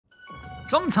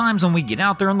Sometimes when we get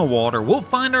out there on the water, we'll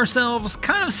find ourselves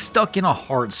kind of stuck in a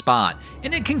hard spot,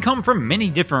 and it can come from many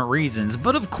different reasons,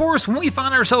 but of course when we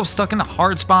find ourselves stuck in a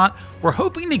hard spot, we're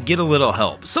hoping to get a little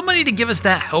help, somebody to give us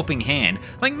that helping hand,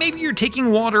 like maybe you're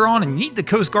taking water on and need the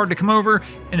Coast Guard to come over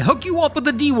and hook you up with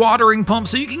a dewatering pump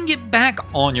so you can get back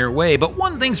on your way. But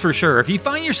one thing's for sure, if you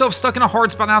find yourself stuck in a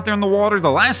hard spot out there in the water, the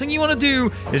last thing you want to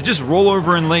do is just roll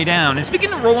over and lay down. And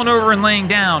speaking of rolling over and laying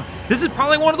down, this is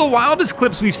probably one of the wildest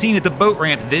clips we've seen at the boat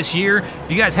ramp this year.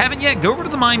 If you guys haven't yet, go over to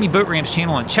the Miami Boat Ramps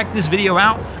channel and check this video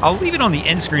out. I'll leave it on the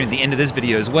end screen at the end of this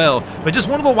video as well, but just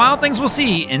one of the wild things we'll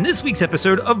see in this week's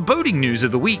episode of Boating News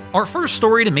of the Week. Our first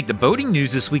story to make the boating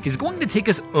news this week is going to take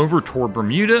us over toward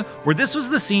Bermuda, where this was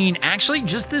the scene actually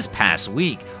just this past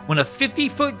week, when a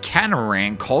 50-foot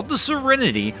catamaran called the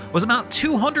Serenity was about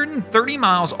 230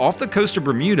 miles off the coast of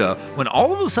Bermuda when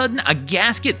all of a sudden a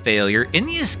gasket failure in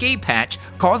the escape hatch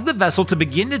caused the vessel to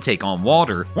begin to take on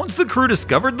water. Once the crew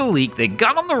discovered the leak, they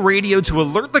got on the radio to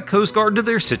alert the Coast Guard to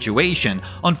their situation.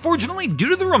 Unfortunately, due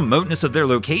to the remoteness of their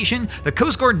location, the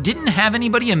Coast Guard didn't have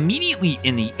anybody immediately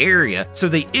in the area, so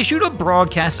they issued a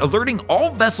broadcast alerting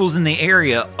all vessels in the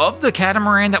area of the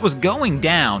catamaran that was going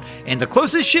down, and the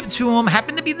closest ship to them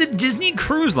happened to be the Disney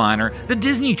cruise liner, the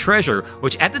Disney Treasure,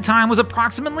 which at the time was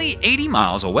approximately 80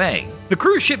 miles away. The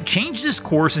cruise ship changed its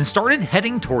course and started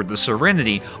heading toward the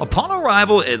Serenity. Upon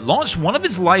arrival, it launched one of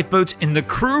its lifeboats, and the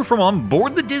crew from on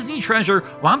board the Disney Treasure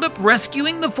wound up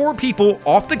rescuing the 4 people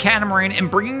off the catamaran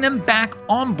and bringing them back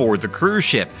on board the cruise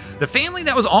ship. The family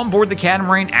that was on board the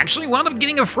catamaran actually wound up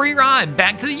getting a free ride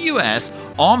back to the US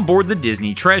on board the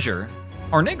Disney Treasure.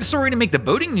 Our next story to make the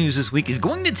boating news this week is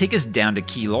going to take us down to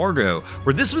Key Largo,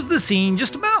 where this was the scene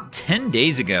just about 10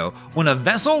 days ago when a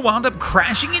vessel wound up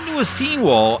crashing into a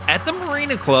seawall at the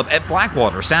Marina Club at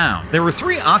Blackwater Sound. There were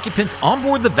 3 occupants on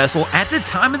board the vessel at the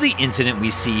time of the incident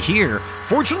we see here.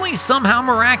 Fortunately, somehow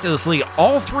miraculously,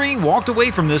 all 3 walked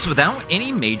away from this without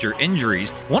any major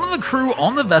injuries. One of the crew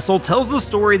on the vessel tells the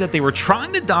story that they were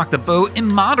trying to dock the boat in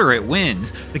moderate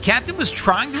winds. The captain was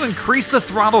trying to increase the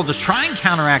throttle to try and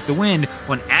counteract the wind,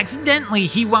 when accidentally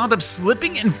he wound up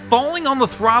slipping and falling on the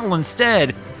throttle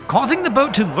instead, causing the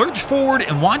boat to lurch forward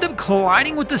and wind up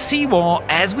colliding with the seawall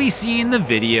as we see in the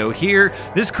video here.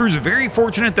 This crew's very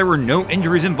fortunate there were no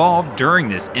injuries involved during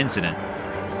this incident.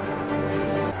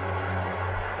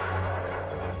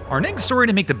 Our next story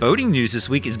to make the boating news this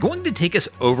week is going to take us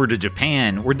over to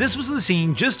Japan, where this was the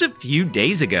scene just a few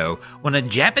days ago when a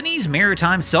Japanese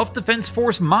maritime self-defense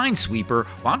force minesweeper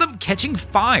wound up catching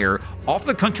fire off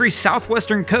the country's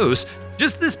southwestern coast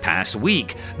just this past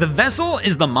week. The vessel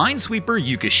is the minesweeper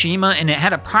Yukishima, and it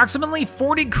had approximately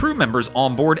 40 crew members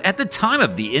on board at the time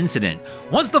of the incident.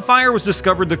 Once the fire was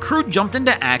discovered, the crew jumped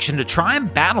into action to try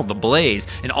and battle the blaze,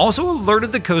 and also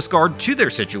alerted the Coast Guard to their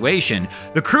situation.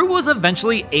 The crew was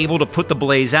eventually able to put the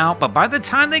blaze out, but by the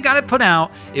time they got it put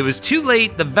out, it was too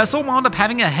late. The vessel wound up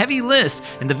having a heavy list,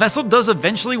 and the vessel does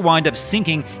eventually wind up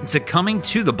sinking and succumbing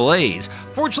to the blaze.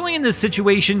 Fortunately, in this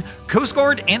situation, Coast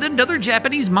Guard and another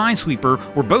Japanese minesweeper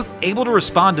were both able to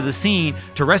respond to the scene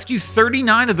to rescue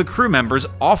 39 of the crew members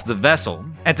off the vessel.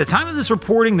 At the time of this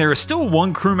reporting, there is still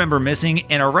 1 crew member missing,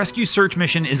 and a rescue search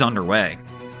mission is underway.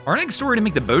 Our next story to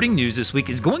make the boating news this week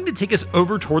is going to take us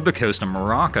over toward the coast of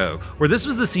Morocco, where this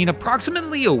was the scene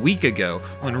approximately a week ago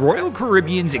when Royal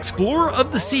Caribbean's Explorer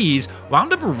of the Seas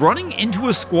wound up running into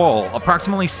a squall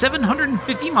approximately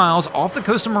 750 miles off the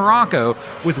coast of Morocco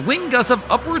with wind gusts of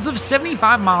upwards of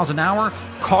 75 miles an hour,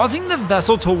 causing the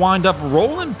vessel to wind up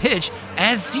roll and pitch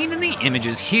as seen in the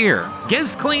images here.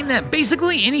 Guests claim that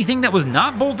basically anything that was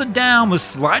not bolted down was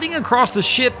sliding across the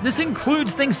ship. This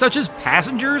includes things such as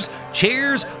passengers,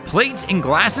 chairs, plates, and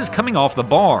glasses coming off the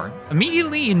bar.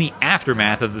 Immediately in the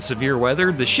aftermath of the severe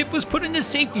weather, the ship was put into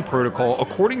safety protocol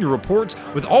according to reports,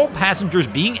 with all passengers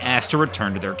being asked to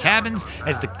return to their cabins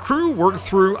as the crew worked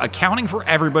through accounting for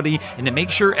everybody and to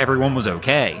make sure everyone was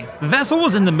okay. The vessel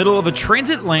was in the middle of a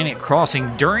transatlantic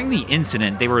crossing during the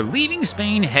incident. They were leaving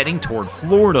Spain heading toward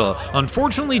Florida.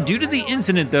 Unfortunately, due to the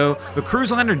incident though, the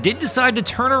cruise liner did decide to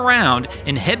turn around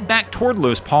and head back toward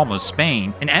Los Palmas,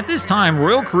 Spain. And at this time,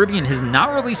 Royal Caribbean has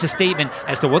not released a statement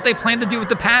as to what they plan to do with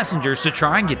the passengers to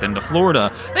try and get them to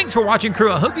Florida. Thanks for watching,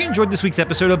 crew. I hope you enjoyed this week's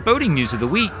episode of Boating News of the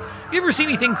Week. If you ever see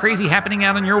anything crazy happening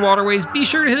out on your waterways, be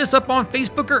sure to hit us up on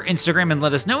Facebook or Instagram and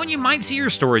let us know, and you might see your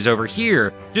stories over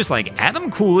here, just like Adam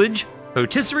Coolidge,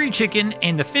 Rotisserie Chicken,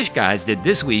 and the Fish Guys did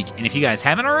this week. And if you guys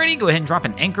haven't already, go ahead and drop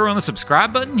an anchor on the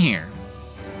subscribe button here.